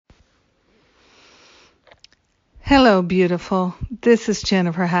Hello, beautiful. This is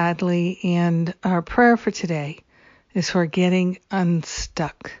Jennifer Hadley, and our prayer for today is for getting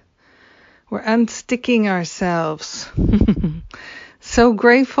unstuck. We're unsticking ourselves. So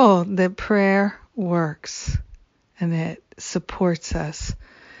grateful that prayer works and it supports us.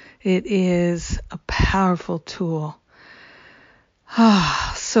 It is a powerful tool.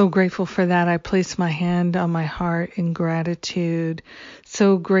 So grateful for that. I place my hand on my heart in gratitude.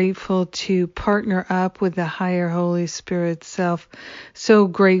 So grateful to partner up with the higher Holy Spirit self. So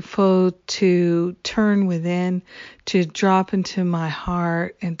grateful to turn within, to drop into my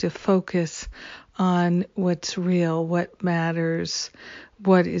heart and to focus on what's real, what matters,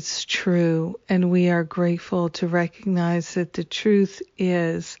 what is true. And we are grateful to recognize that the truth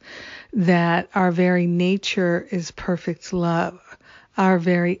is that our very nature is perfect love. Our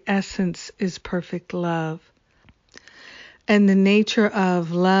very essence is perfect love. And the nature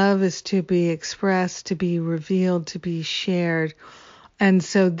of love is to be expressed, to be revealed, to be shared. And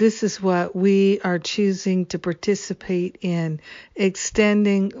so this is what we are choosing to participate in: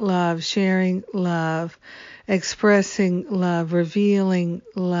 extending love, sharing love, expressing love, revealing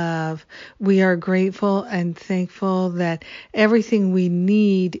love. We are grateful and thankful that everything we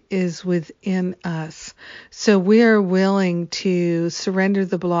need is within us. So we are willing to surrender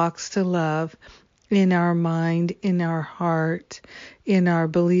the blocks to love in our mind, in our heart, in our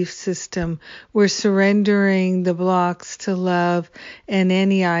belief system. We're surrendering the blocks to love and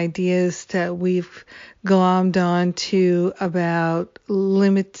any ideas that we've glommed onto about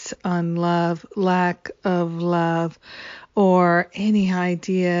limits on love, lack of love, or any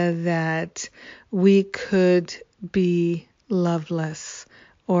idea that we could be loveless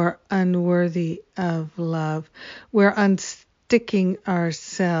or unworthy of love. We're unsticking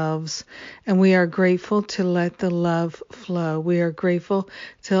ourselves, and we are grateful to let the love flow. We are grateful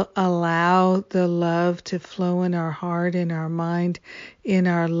to allow the love to flow in our heart, in our mind, in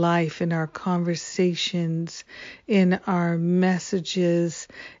our life, in our conversations, in our messages,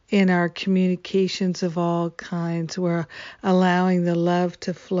 in our communications of all kinds. We're allowing the love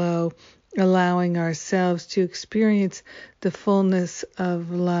to flow, allowing ourselves to experience the fullness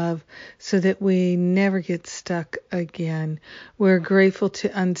of love so that we never get stuck again. We're grateful to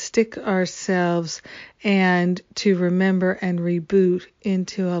unstick ourselves and to remember and reboot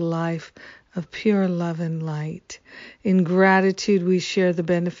into a life of pure love and light. In gratitude, we share the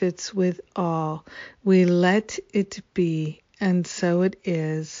benefits with all. We let it be, and so it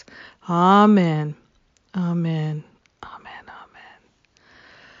is. Amen. Amen. Amen.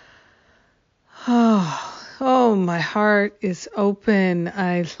 Oh, my heart is open.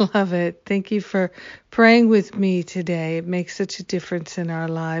 I love it. Thank you for praying with me today. It makes such a difference in our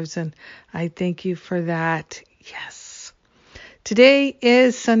lives, and I thank you for that. Yes. Today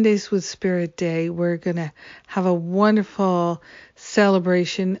is Sundays with Spirit Day. We're going to have a wonderful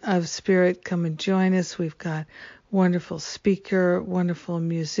celebration of Spirit. Come and join us. We've got wonderful speaker, wonderful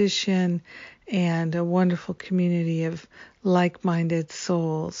musician, and a wonderful community of like-minded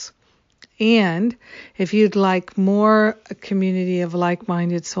souls. And if you'd like more a community of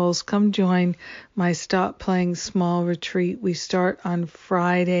like-minded souls, come join my Stop Playing Small retreat. We start on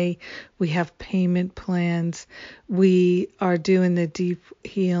Friday. We have payment plans. We are doing the deep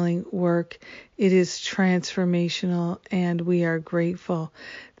healing work. It is transformational, and we are grateful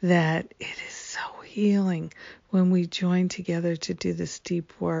that it is so healing when we join together to do this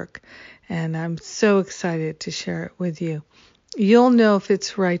deep work. And I'm so excited to share it with you. You'll know if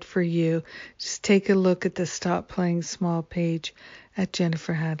it's right for you. Just take a look at the Stop Playing Small page at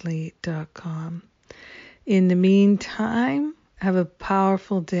jenniferhadley.com. In the meantime, have a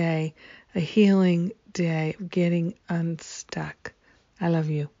powerful day, a healing day of getting unstuck. I love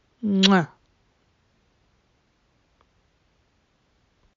you. Mwah.